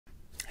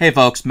Hey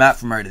folks, Matt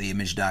from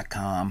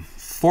artoftheimage.com.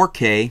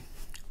 4K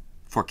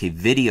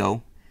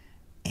video,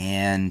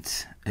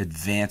 and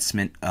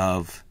advancement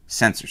of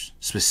sensors,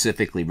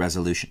 specifically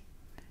resolution.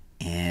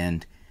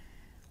 And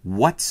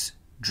what's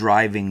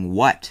driving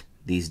what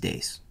these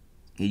days?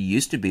 It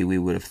used to be we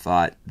would have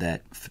thought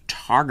that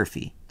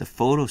photography, the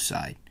photo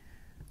side,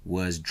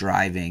 was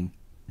driving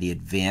the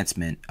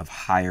advancement of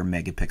higher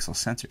megapixel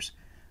sensors.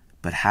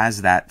 But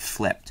has that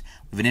flipped?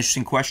 We have an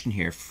interesting question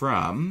here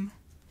from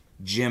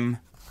Jim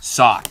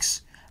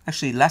Socks.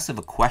 Actually, less of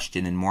a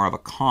question and more of a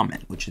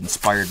comment, which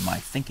inspired my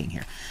thinking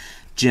here.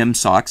 Jim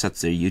Socks,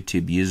 that's their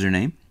YouTube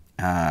username,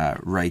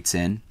 writes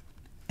in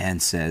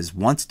and says,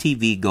 once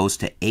TV goes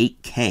to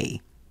 8K,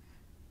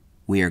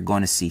 we are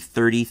going to see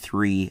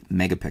 33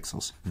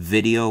 megapixels.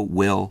 Video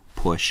will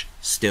push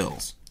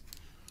stills.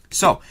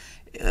 So,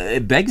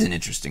 it begs an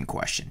interesting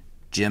question.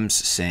 Jim's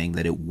saying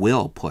that it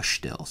will push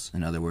stills.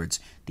 In other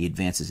words, the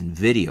advances in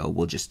video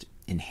will just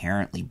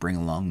inherently bring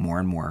along more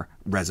and more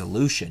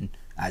resolution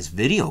as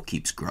video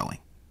keeps growing.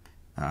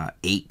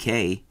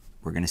 8K,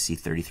 we're going to see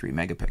 33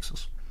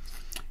 megapixels.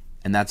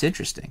 And that's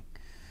interesting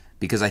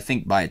because I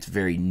think by its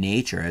very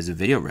nature, as the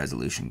video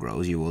resolution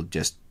grows, you will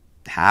just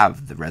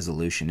have the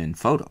resolution in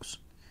photos.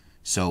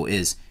 So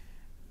is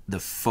the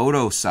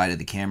photo side of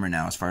the camera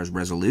now, as far as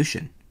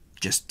resolution,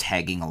 just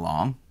tagging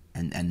along?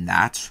 And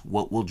that's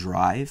what will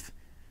drive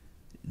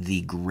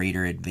the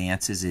greater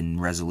advances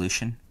in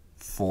resolution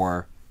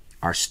for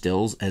our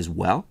stills as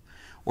well?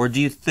 Or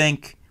do you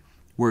think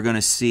we're going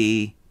to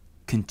see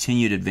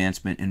continued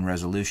advancement in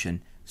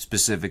resolution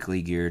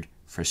specifically geared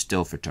for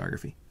still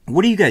photography?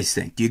 What do you guys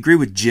think? Do you agree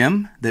with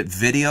Jim that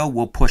video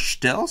will push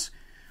stills?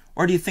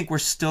 Or do you think we're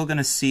still going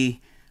to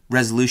see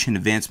resolution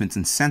advancements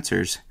in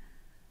sensors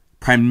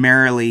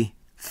primarily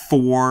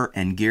for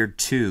and geared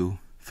to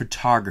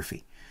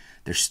photography?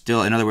 They're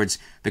still, in other words,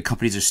 the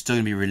companies are still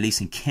going to be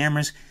releasing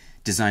cameras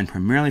designed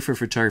primarily for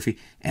photography,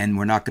 and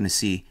we're not going to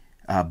see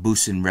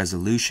boosts in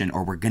resolution,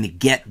 or we're going to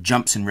get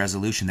jumps in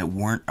resolution that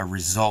weren't a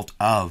result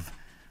of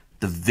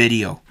the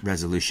video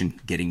resolution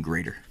getting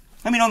greater.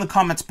 Let me know in the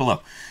comments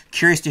below.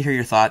 Curious to hear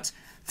your thoughts.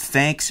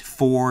 Thanks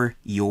for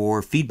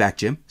your feedback,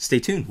 Jim. Stay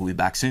tuned. We'll be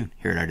back soon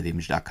here at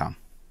artoftheimage.com.